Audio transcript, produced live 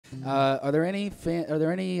Are there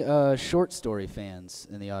any short story fans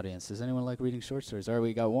in the audience? Does anyone like reading short stories? All right,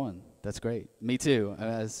 we got one. That's great. Me too.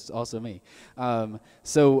 That's also me.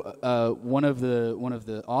 So one of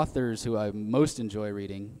the authors who I most enjoy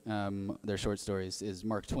reading their short stories is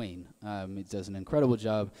Mark Twain. He does an incredible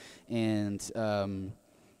job, and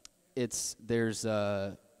there's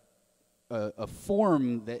a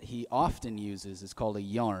form that he often uses is called a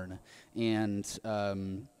yarn, and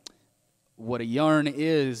what a yarn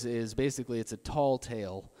is basically it's a tall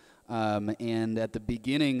tale, and at the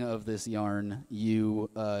beginning of this yarn, you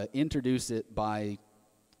introduce it by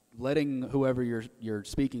letting whoever you're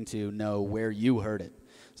speaking to know where you heard it.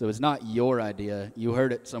 So it's not your idea; you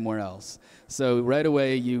heard it somewhere else. So right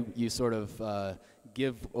away, you sort of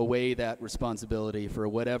give away that responsibility for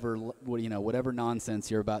whatever nonsense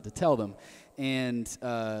you're about to tell them, and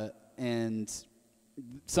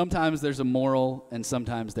sometimes there's a moral, and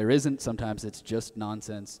sometimes there isn't. Sometimes it's just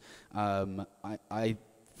nonsense. I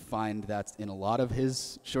find that in a lot of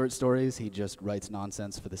his short stories, he just writes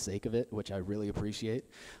nonsense for the sake of it, which I really appreciate.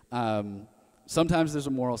 Sometimes there's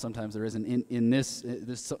a moral, sometimes there isn't. In this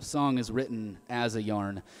song is written as a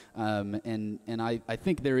yarn, and I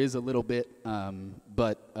think there is a little bit,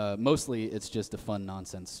 but mostly it's just a fun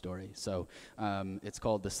nonsense story. So it's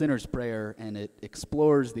called The Sinner's Prayer, and it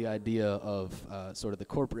explores the idea of sort of the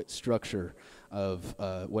corporate structure of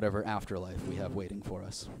whatever afterlife we have waiting for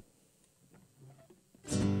us.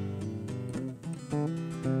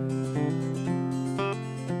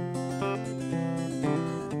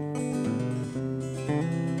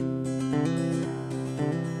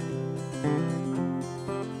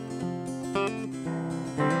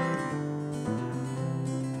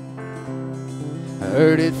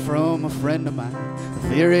 Heard it from a friend of mine, a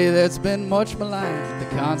theory that's been much maligned, the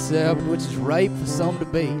concept which is ripe for some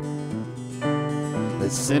debate, that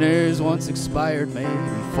sinners once expired may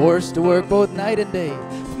be forced to work both night and day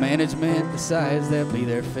if management decides that be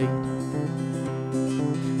their fate.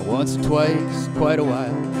 Once or twice, quite a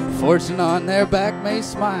while, fortune on their back may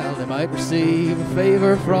smile, they might receive a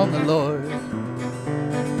favor from the Lord.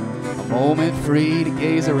 A moment free to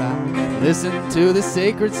gaze around, listen to the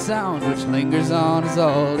sacred sound which lingers on is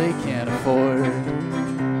all they can afford.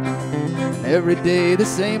 And every day the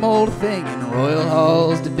same old thing, in royal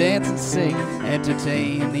halls to dance and sing,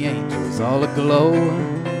 entertain the angels all aglow,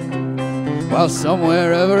 while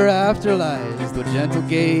somewhere ever after lies the gentle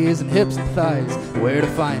gaze and hips and thighs. Where to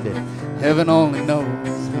find it, heaven only knows.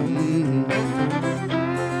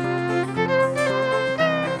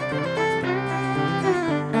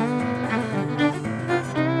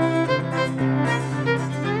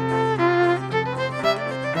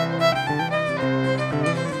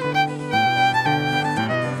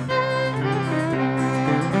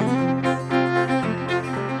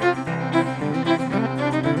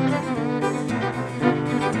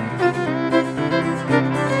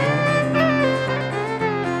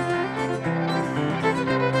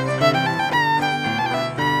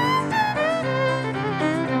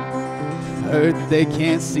 They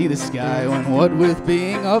can't see the sky when what with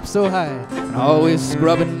being up so high and always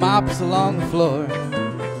scrubbing mops along the floor,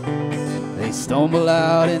 they stumble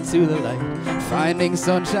out into the light, finding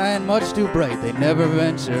sunshine much too bright. They never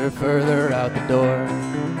venture further out the door,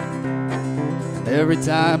 and every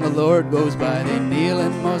time the Lord goes by they kneel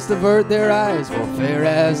and must avert their eyes, for fair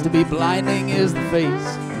as to be blinding is the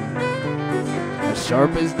face, as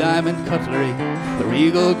sharp as diamond cutlery, the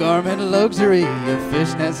regal garment luxury of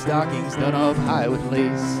fishnet stockings done up high with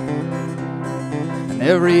lace. And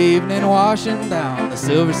every evening washing down the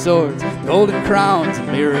silver swords, golden crowns,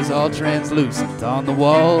 and mirrors all translucent on the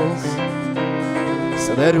walls,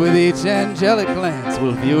 so that with each angelic glance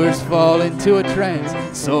will viewers fall into a trance,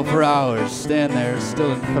 so for hours stand there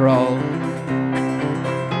still enthralled.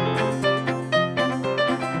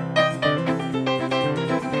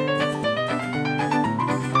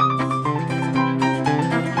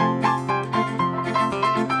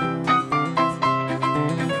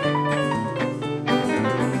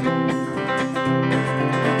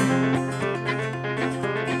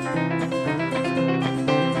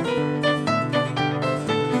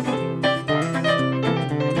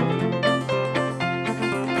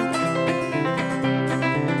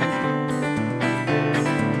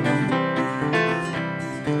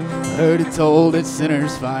 Heard it told that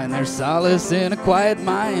sinners find their solace in a quiet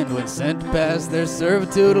mind when sent to pass their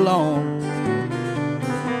servitude alone.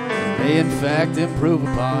 They in fact improve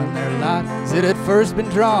upon their lot as it had first been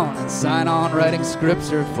drawn, and sign on writing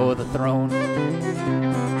scripture for the throne.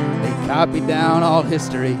 They copy down all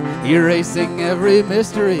history, erasing every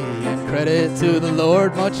mystery, and credit to the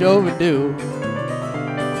Lord much overdue.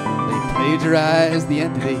 They plagiarize the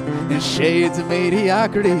entity in shades of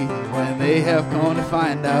mediocrity when they have come to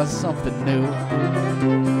find out something new.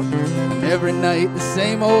 And every night the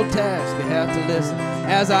same old task, they have to listen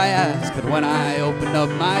as I ask. But when I open up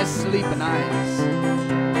my sleeping eyes,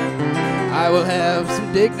 I will have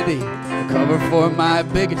some dignity to cover for my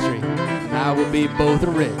bigotry, and I will be both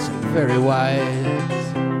rich and very wise.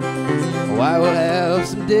 Oh, I will have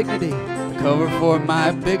some dignity to cover for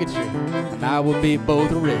my bigotry, and I will be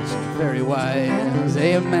both rich and very wise.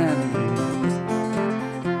 Amen.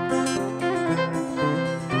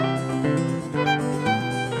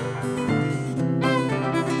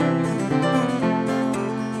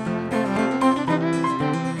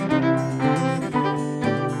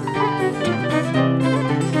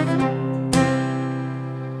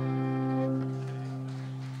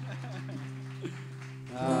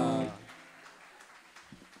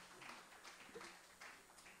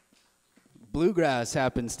 Bluegrass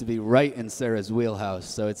happens to be right in Sarah's wheelhouse,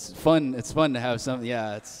 so it's fun. It's fun to have something.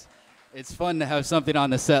 Yeah, it's fun to have something on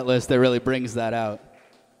the set list that really brings that out.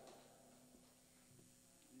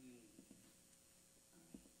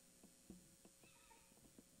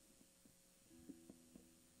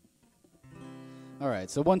 All right,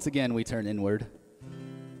 so once again we turn inward,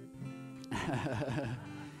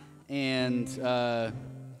 and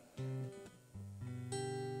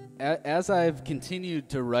as I've continued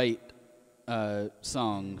to write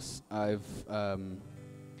songs, I've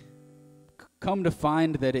come to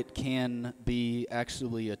find that it can be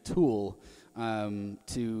actually a tool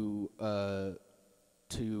to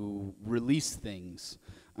release things.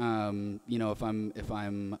 You know, if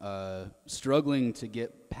I'm struggling to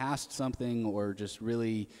get past something, or just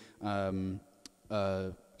really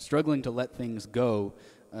struggling to let things go,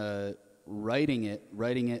 writing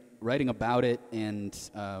about it,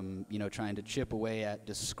 and you know, trying to chip away at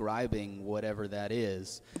describing whatever that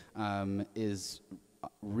is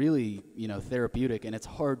really, you know, therapeutic. And it's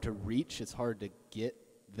hard to reach. It's hard to get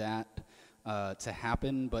that to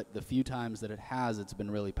happen. But the few times that it has, it's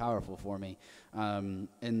been really powerful for me.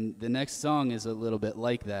 And the next song is a little bit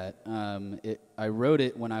like that. I wrote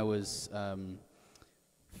it when I was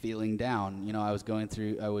feeling down. You know, I was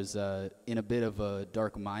in a bit of a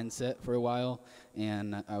dark mindset for a while,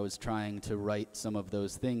 and I was trying to write some of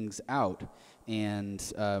those things out. And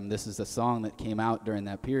this is a song that came out during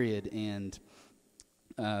that period, and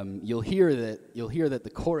you'll hear that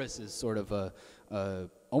the chorus is sort of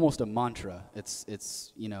almost a mantra.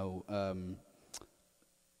 It's you know,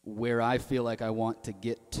 where I feel like I want to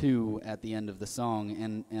get to at the end of the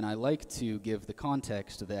song, and I like to give the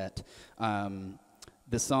context that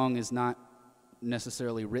the song is not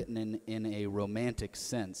necessarily written in a romantic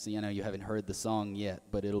sense. You know, you haven't heard the song yet,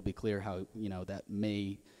 but it'll be clear how, you know, that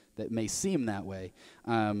may seem that way.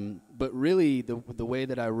 But really, the way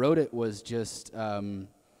that I wrote it was just,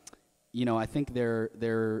 you know, I think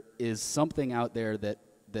there is something out there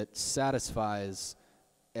that satisfies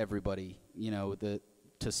everybody. You know,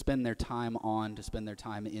 to spend their time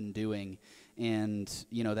in doing. And,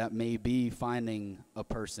 you know, that may be finding a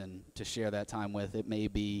person to share that time with. It may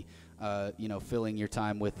be, you know, filling your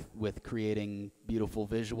time with creating beautiful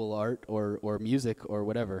visual art or music or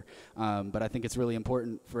whatever. But I think it's really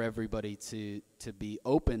important for everybody to be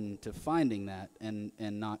open to finding that and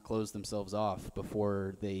not close themselves off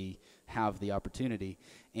before they have the opportunity.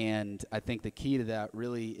 And I think the key to that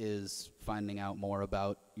really is finding out more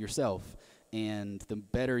about yourself. And the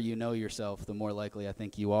better you know yourself, the more likely I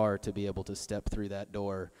think you are to be able to step through that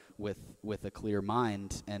door with a clear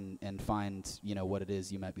mind and find, you know, what it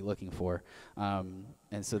is you might be looking for. And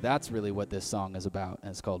so that's really what this song is about.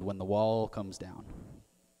 And it's called When the Wall Comes Down.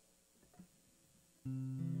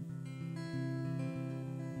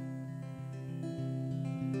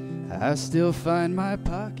 I still find my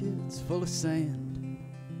pockets full of sand.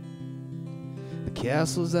 The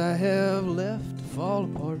castles I have left fall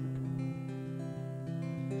apart.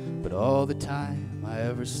 But all the time I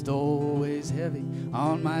ever stole weighs heavy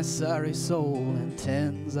on my sorry soul and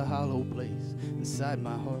tends a hollow place inside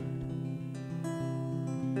my heart.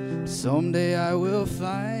 Someday I will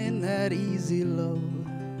find that easy love.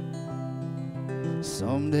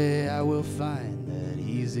 Someday I will find that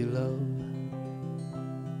easy love.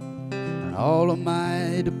 And all of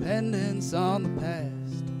my dependence on the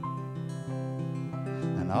past,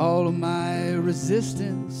 and all of my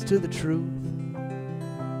resistance to the truth,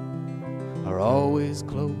 are always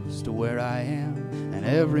close to where I am, and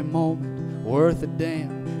every moment worth a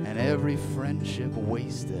damn, and every friendship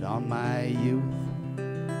wasted on my youth.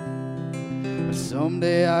 But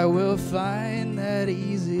someday I will find that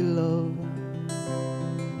easy love.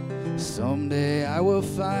 Someday I will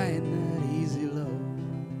find that easy love.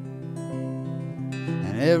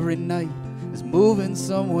 every night is moving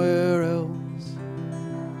somewhere else,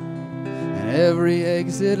 and every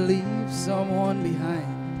exit leaves someone behind.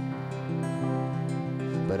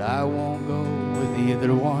 But I won't go with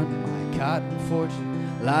either one. My cotton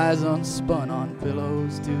fortune lies unspun on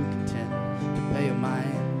pillows too content to pay a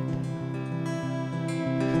mind.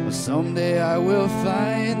 Well, someday I will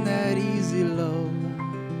find that easy love.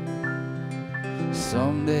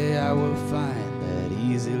 Someday I will find that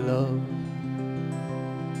easy love.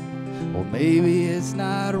 Or maybe it's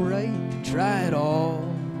not right to try it all.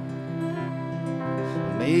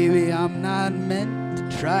 Maybe I'm not meant to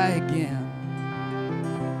try again.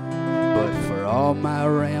 But for all my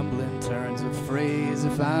rambling turns of phrase,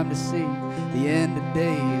 if I'm to see the end of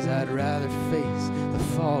days, I'd rather face the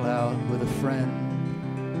fallout with a friend.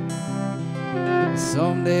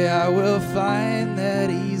 Someday I will find that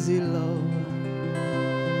easy love.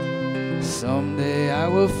 Someday I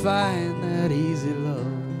will find that easy love.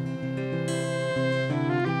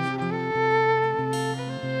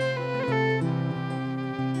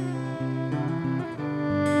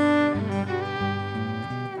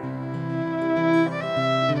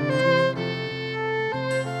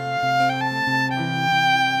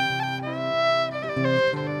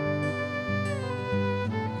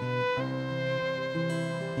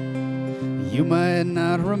 You might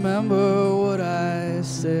not remember what I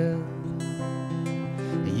said.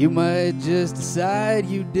 You might just decide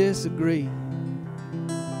you disagree.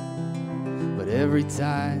 But every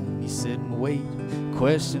time you sit and wait,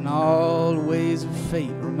 question all the ways of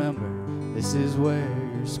fate, remember, this is where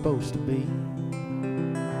you're supposed to be.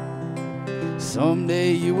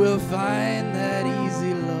 Someday you will find that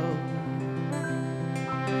easy love.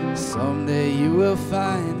 Someday you will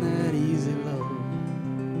find that easy love.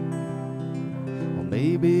 Well,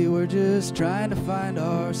 maybe we're just trying to find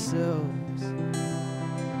ourselves.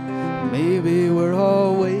 Maybe we're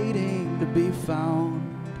all waiting to be found.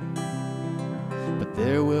 But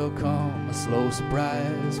there will come a slow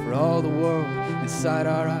surprise for all the world inside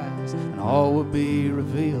our eyes, and all will be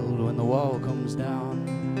revealed when the wall comes down.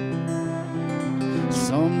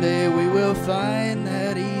 Someday we will find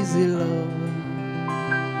that easy love.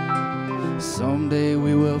 Someday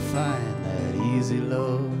we will find that easy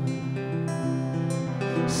love.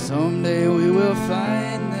 Someday we will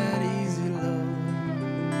find that easy love.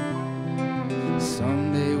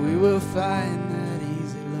 Someday we will find that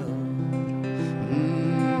easy love.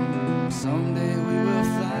 Someday we will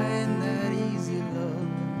find that easy love.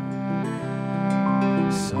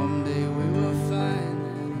 Someday we will find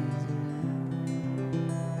that easy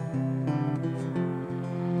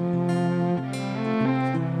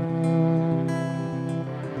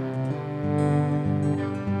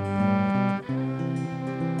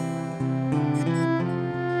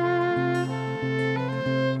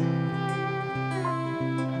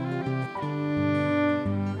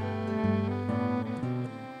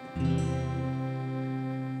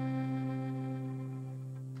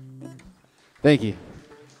Thank you.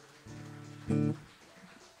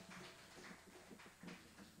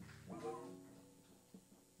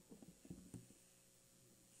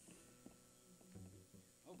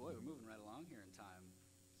 Oh boy, we're moving right along here in time.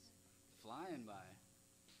 It's flying by.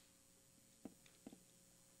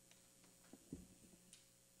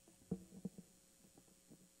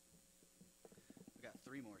 We got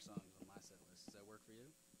 3 more songs on my set list. Does that work for you?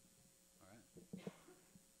 All right.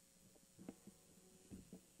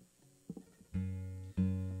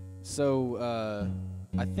 So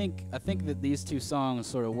I think that these 2 songs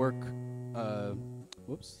sort of work.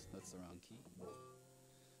 Whoops, that's the wrong key.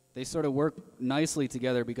 They sort of work nicely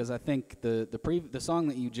together because I think the song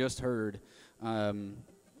that you just heard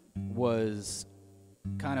was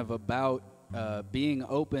kind of about being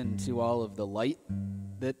open to all of the light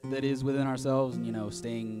that is within ourselves, and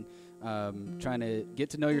staying, trying to get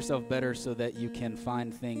to know yourself better so that you can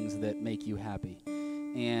find things that make you happy,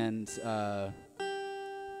 and.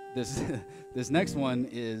 This next one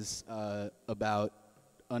is about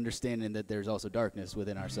understanding that there's also darkness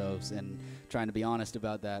within ourselves and trying to be honest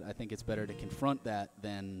about that. I think it's better to confront that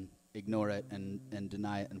than ignore it and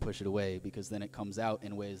deny it and push it away, because then it comes out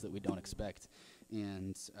in ways that we don't expect.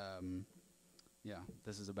 And yeah,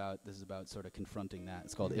 this is about sort of confronting that.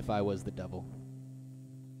 It's called "If I Was the Devil."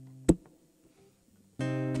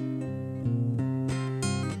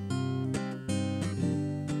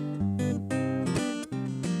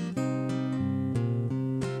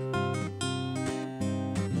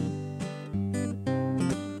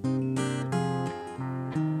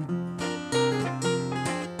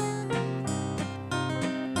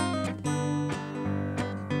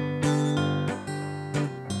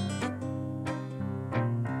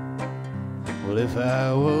 if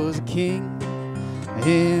I was a king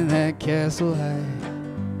in that castle high,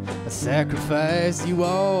 I'd sacrifice you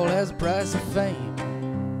all as a price of fame.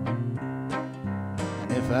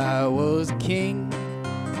 And if I was a king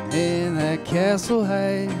in that castle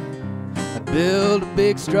high, I'd build a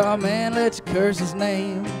big straw man, let you curse his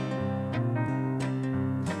name.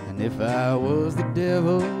 And if I was the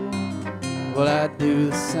devil, well, I'd do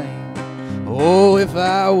the same. Oh, if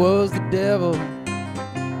I was the devil,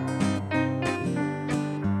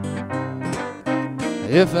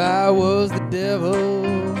 if I was the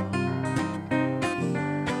devil,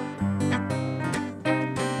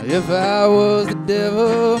 if I was the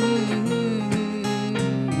devil,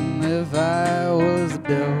 if I was the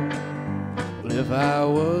devil, well, if I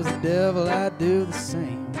was the devil, I'd do the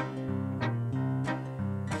same.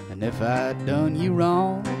 And if I'd done you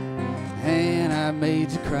wrong and I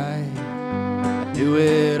made you cry, I'd do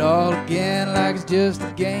it all again like it's just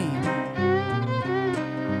a game.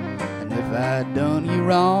 And if I'd done you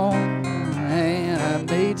wrong and I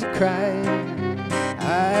made you cry,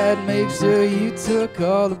 I'd make sure you took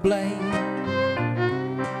all the blame.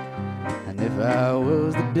 And if I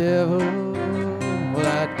was the devil, well,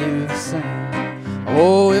 I'd do the same.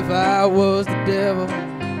 Oh, if I was the devil,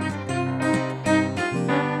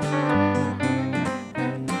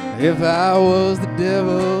 if I was the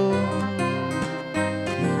devil,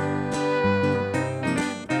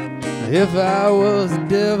 if I was the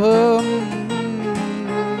devil,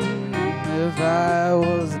 if I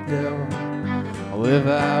was the devil, oh, if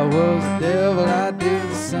I was the devil, I'd do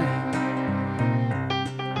the same.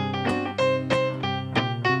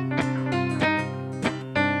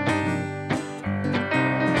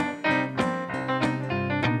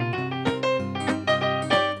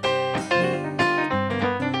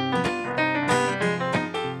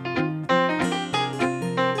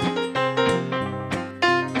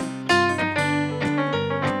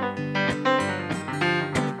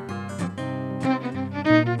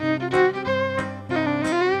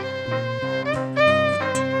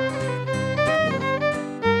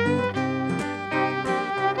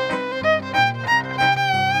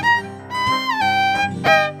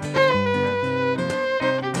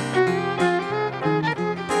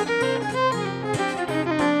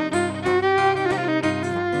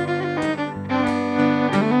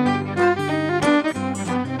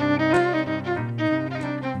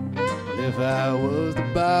 If I was the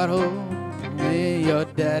bottle in your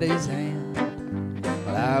daddy's hand,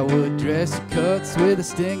 well, I would dress your cuts with a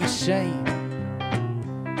sting of shame.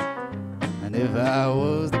 And if I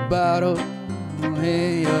was the bottle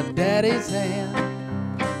in your daddy's hand,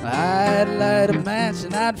 I'd light a match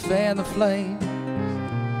and I'd fan the flame.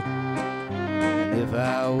 And if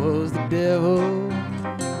I was the devil,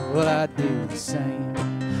 well, I'd do the same.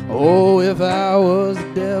 Oh, if I was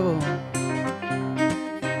the devil,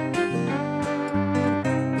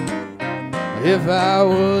 if I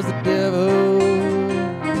was the devil,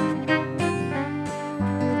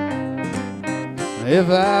 if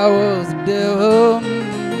I was the devil,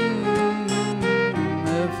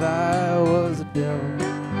 if I was the devil,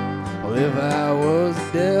 well, if I was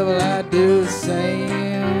the devil, I'd do the same.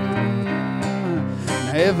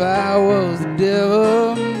 If I was the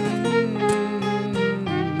devil,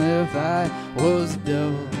 if I was the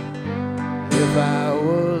devil, if I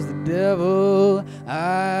was the devil,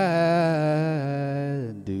 I'd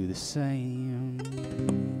do the same.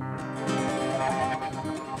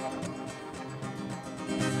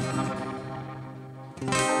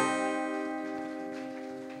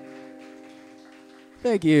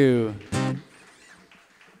 Thank you.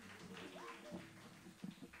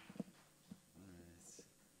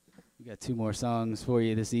 We got two more songs for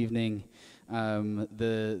you this evening.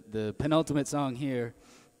 The penultimate song here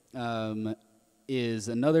is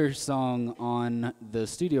another song on the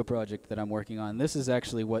studio project that I'm working on. This is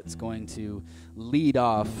actually what's going to lead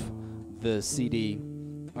off the CD,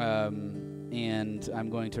 and I'm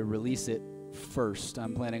going to release it first.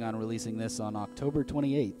 I'm planning on releasing this on October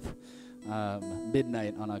 28th,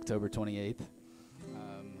 midnight on October 28th.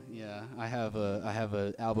 Yeah, I have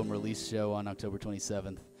a album release show on October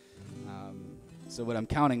 27th. So what I'm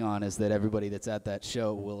counting on is that everybody that's at that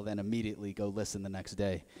show will then immediately go listen the next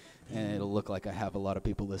day, and it'll look like I have a lot of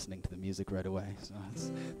people listening to the music right away. So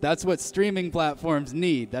that's what streaming platforms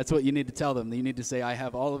need. That's what you need to tell them. You need to say, I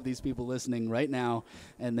have all of these people listening right now,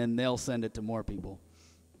 and then they'll send it to more people.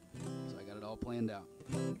 So I got it all planned out.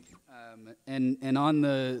 And on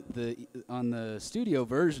the studio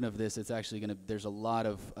version of this, it's actually there's a lot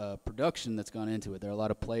of production that's gone into it. There are a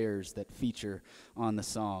lot of players that feature on the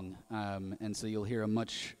song, and so you'll hear a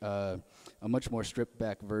much more stripped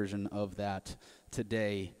back version of that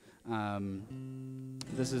today.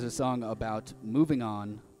 This is a song about moving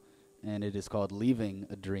on, and it is called Leaving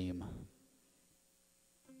a Dream.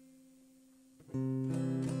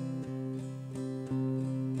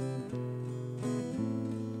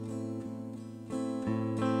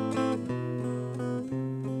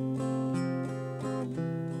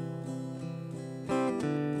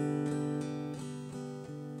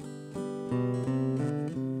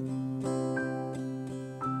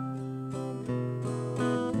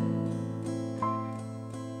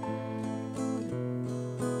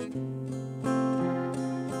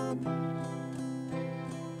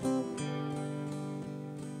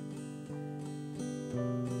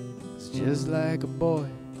 Just like a boy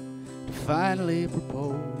to finally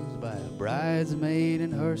propose by a bridesmaid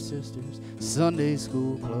in her sister's Sunday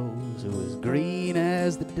school clothes, who was green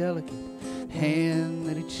as the delicate hand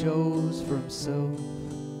that he chose for himself,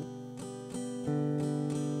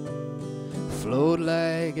 flowed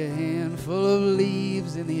like a handful of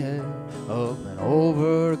leaves in the air, up and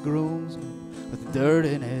over a groomsman with dirt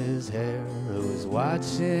in his hair, who was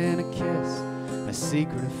watching a kiss, a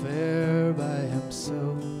secret affair by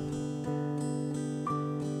himself.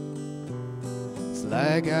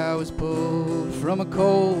 Like I was pulled from a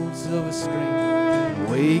cold silver stream,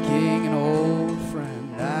 waking an old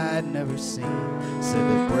friend I'd never seen, said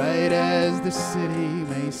that bright as the city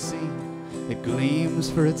may seem, it gleams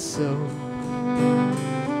for itself.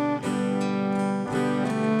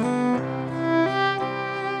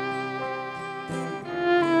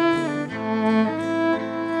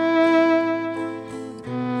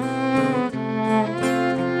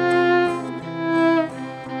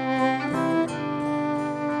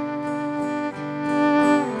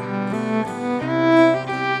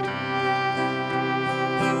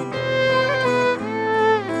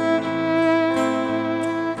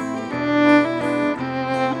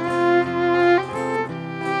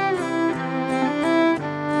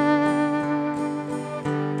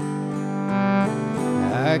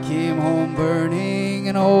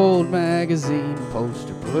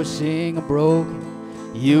 Pushing a broken,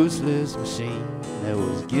 useless machine that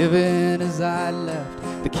was given as I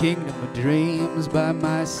left the kingdom of dreams by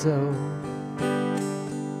myself.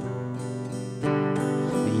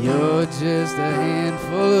 You're just a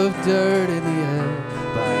handful of dirt in the air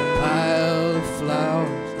by a pile of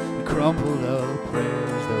flowers and crumpled up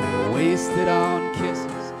prayers that were wasted on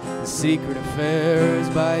kisses and secret affairs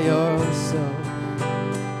by yourself.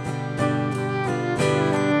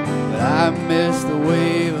 I miss the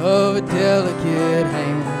wave of a delicate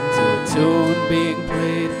hand to a tune being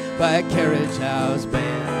played by a carriage house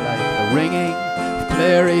band, like the ringing of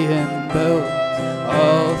clarion bells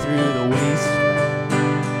all through the wasteland.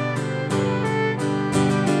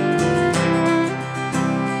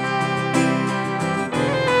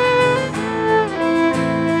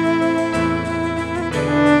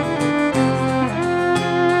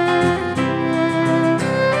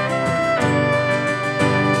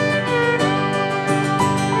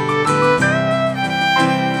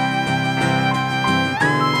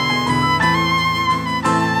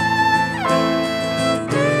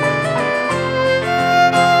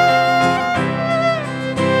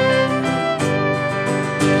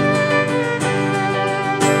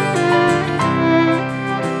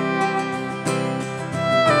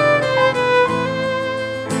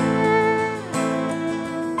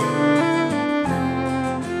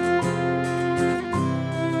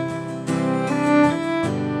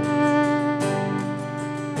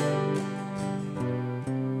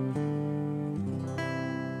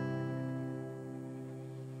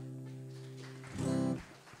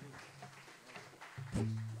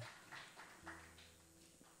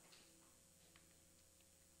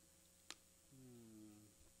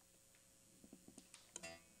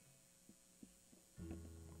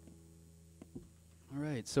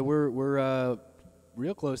 So we're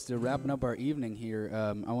real close to wrapping up our evening here.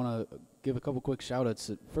 I want to give a couple quick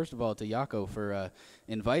shout-outs. First of all, to Jaco for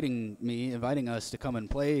inviting us to come and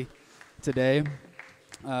play today.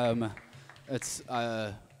 It's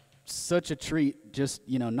such a treat, just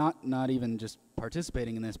not even just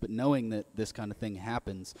participating in this, but knowing that this kind of thing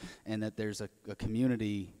happens and that there's a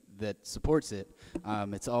community that supports it.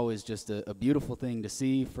 It's always just a beautiful thing to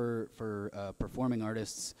see for performing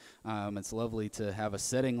artists. It's lovely to have a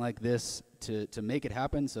setting like this to make it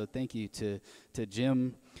happen. So thank you to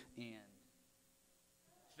Jim and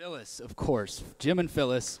Phyllis, of course, Jim and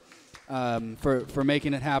Phyllis, for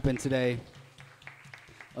making it happen today.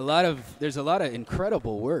 There's a lot of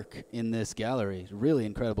incredible work in this gallery. Really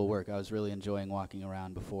incredible work. I was really enjoying walking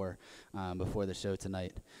around before the show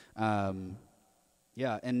tonight.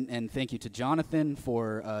 Yeah, and thank you to Jonathan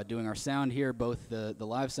for doing our sound here, both the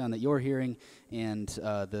live sound that you're hearing and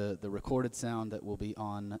the recorded sound that will be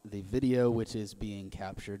on the video, which is being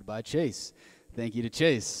captured by Chase. Thank you to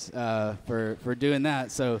Chase for doing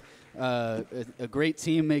that. So a great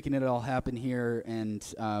team making it all happen here. And,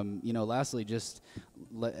 lastly, just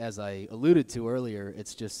as I alluded to earlier,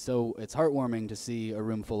 it's just it's heartwarming to see a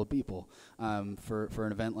room full of people for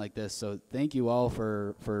an event like this. So thank you all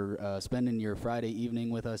for spending your Friday evening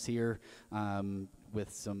with us here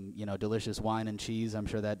with some, delicious wine and cheese. I'm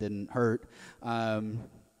sure that didn't hurt.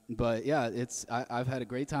 But yeah, I've had a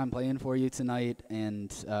great time playing for you tonight,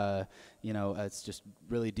 and it's just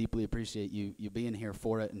really deeply appreciate you being here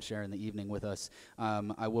for it and sharing the evening with us.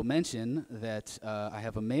 I will mention that I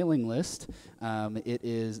have a mailing list.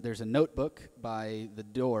 There's a notebook by the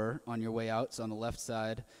door on your way out. It's on the left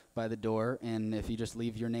side by the door, and if you just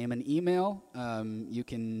leave your name and email, you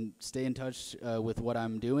can stay in touch with what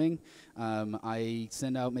I'm doing. I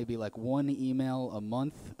send out maybe like one email a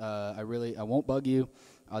month. I won't bug you.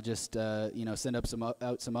 I'll just send up some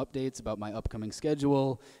updates about my upcoming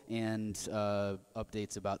schedule and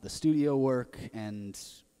updates about the studio work and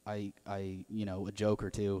a joke or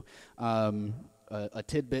two, a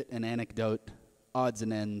tidbit, an anecdote, odds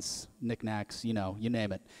and ends, knickknacks, you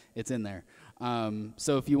name it, it's in there.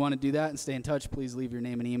 So if you want to do that and stay in touch, please leave your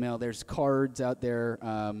name and email. There's cards out there,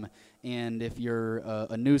 and if you're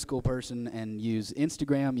a new school person and use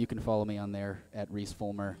Instagram, you can follow me on there at Reese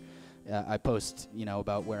Fulmer. I post,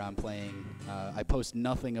 about where I'm playing. I post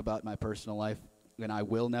nothing about my personal life, and I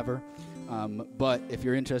will never. But if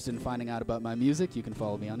you're interested in finding out about my music, you can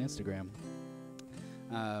follow me on Instagram.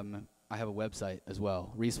 I have a website as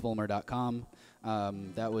well, reesefulmer.com.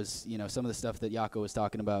 That was, some of the stuff that Jaco was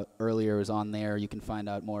talking about earlier is on there. You can find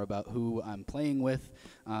out more about who I'm playing with.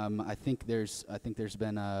 I think there's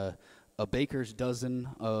been a baker's dozen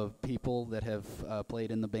of people that have played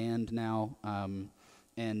in the band now.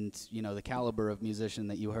 And, the caliber of musician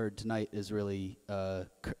that you heard tonight is really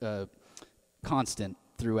constant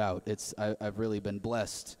throughout. I've really been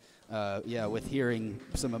blessed, with hearing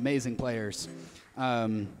some amazing players.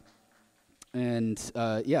 So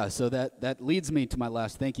that leads me to my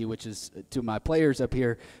last thank you, which is to my players up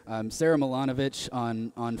here. Sara Milonovich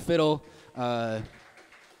on fiddle.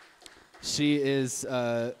 She is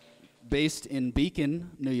based in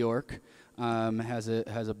Beacon, New York. Has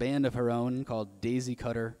a band of her own called Daisy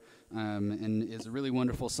Cutter, and is a really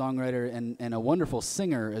wonderful songwriter and a wonderful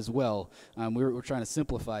singer as well. We're trying to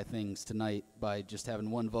simplify things tonight by just having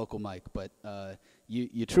one vocal mic, but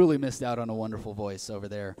you truly missed out on a wonderful voice over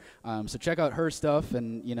there. So check out her stuff,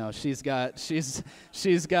 and she's got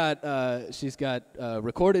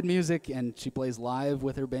recorded music, and she plays live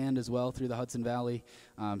with her band as well through the Hudson Valley.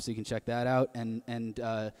 So you can check that out, and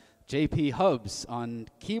JP Hubbs on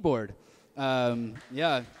keyboard.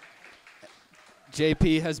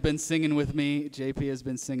 JP has been singing with me. JP has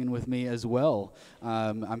been singing with me as well.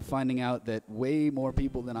 I'm finding out that way more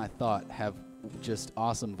people than I thought have just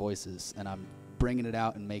awesome voices, and I'm bringing it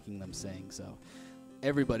out and making them sing. So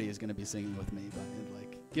everybody is going to be singing with me. But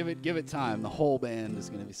give it time. The whole band is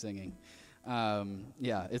going to be singing.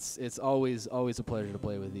 It's always a pleasure to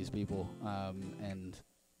play with these people, and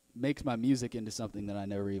makes my music into something that I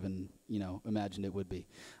never even, imagined it would be.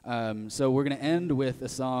 So we're going to end with a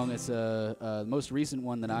song. It's the most recent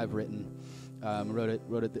one that I've written. Wrote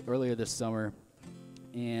it earlier this summer,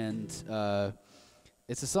 and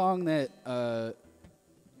it's a song that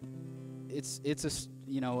it's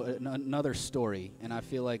another story, and I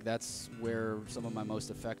feel like that's where some of my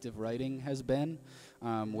most effective writing has been,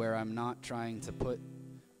 where I'm not trying to put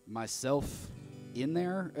myself in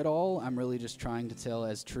there at all. I'm really just trying to tell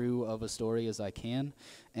as true of a story as I can,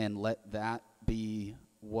 and let that be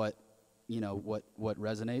what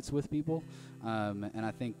resonates with people. And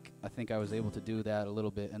I think I was able to do that a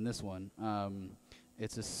little bit in this one.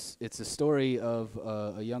 It's a story of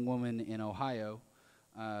a young woman in Ohio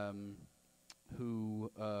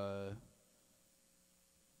who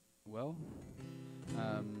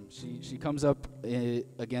she comes up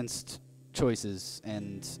against choices,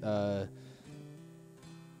 and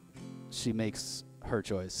she makes her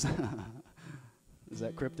choice. Is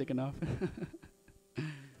that cryptic enough?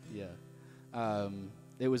 Yeah.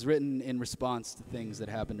 It was written in response to things that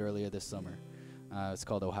happened earlier this summer. It's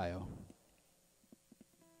called Ohio.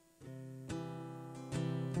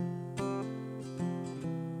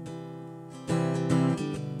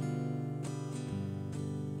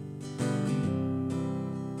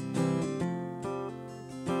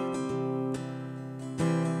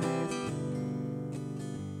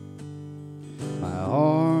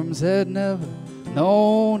 Had never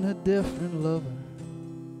known a different lover.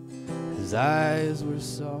 His eyes were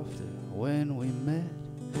softer when we met.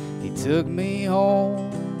 He took me home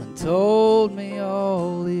and told me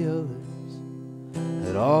all the others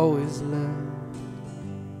had always left.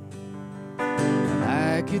 And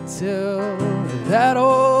I could tell that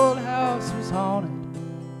old house was haunted,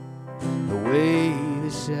 the way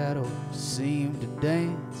the shadows seemed to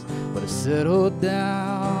dance. But I settled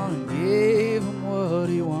down and gave him what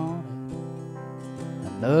he wanted,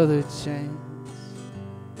 another chance.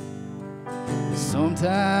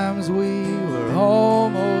 Sometimes we were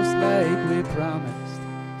almost like we promised.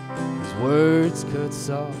 His words cut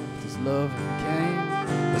soft as love came.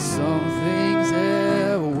 But some things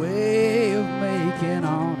have a way of making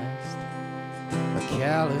honest a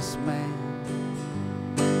callous man.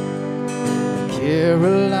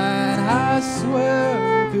 Caroline, I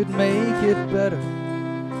swear, could make it better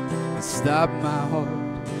and stop my heart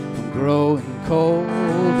from growing cold.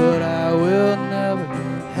 But I will never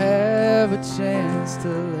have a chance to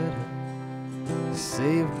let her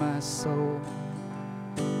save my soul.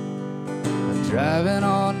 I'm driving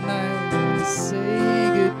all night to say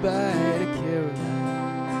goodbye to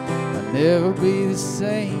Caroline. I'll never be the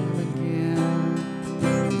same again.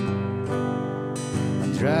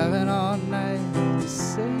 I'm driving all night to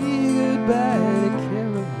say goodbye to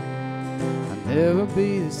Caroline. I'll never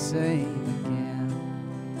be the same again.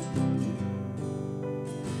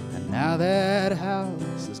 And now that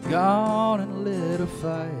house is gone and lit a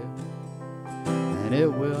fire, and it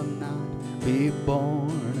will not be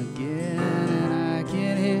born again. And I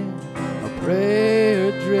can hear a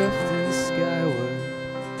prayer drifting skyward,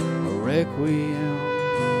 a requiem.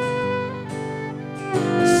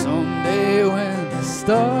 And someday when the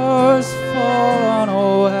stars fall on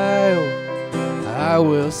Ohio, I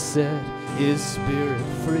will set his spirit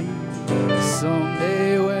free.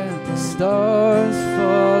 Someday when the stars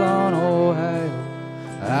fall on Ohio,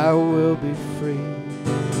 I will be free.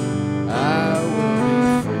 I will be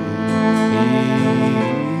free.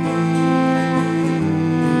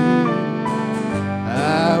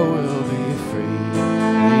 I will be free.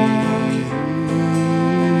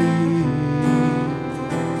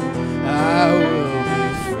 I will be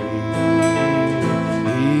free.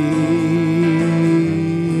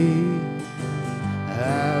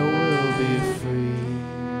 I will be free.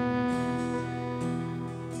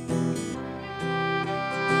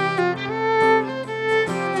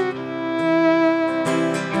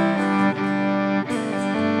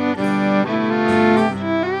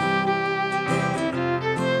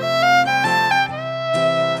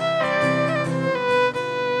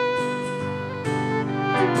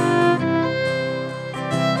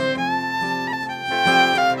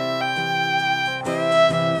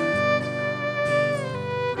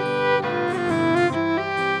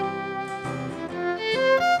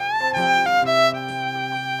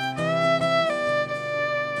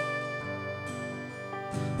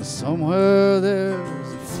 Somewhere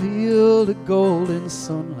there's a field of golden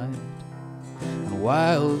sunlight and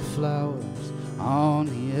wildflowers on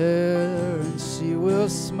the air, and she will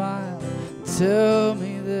smile and tell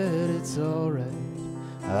me that it's alright.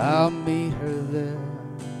 I'll meet her there.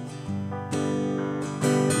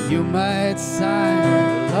 You might sign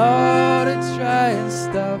a law to try and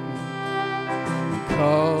stop me and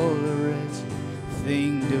call the wretched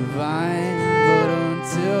thing divine, but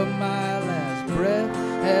until my last breath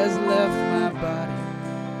has left my body,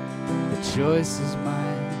 the choice is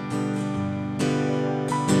mine.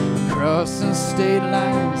 Crossing state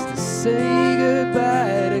lines to say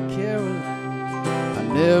goodbye to Caroline,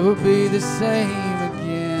 I'll never be the same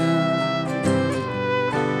again.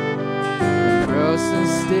 Crossing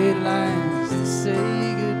state lines to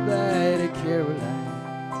say goodbye to Caroline,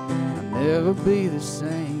 I'll never be the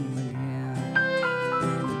same again.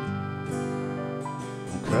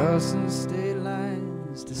 Crossing state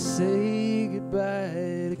lines to say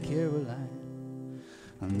goodbye to Caroline,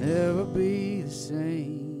 I'll never be the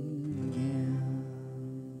same again.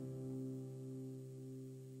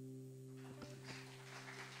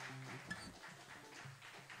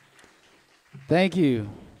 Thank you.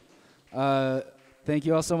 Thank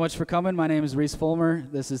you all so much for coming. My name is Reese Fulmer.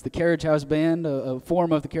 This is the Carriage House Band, a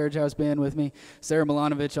form of the Carriage House Band with me. Sara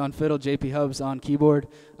Milonovich on fiddle, JP Hubbs on keyboard.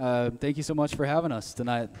 Thank you so much for having us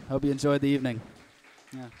tonight. Hope you enjoyed the evening.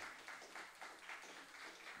 Yeah.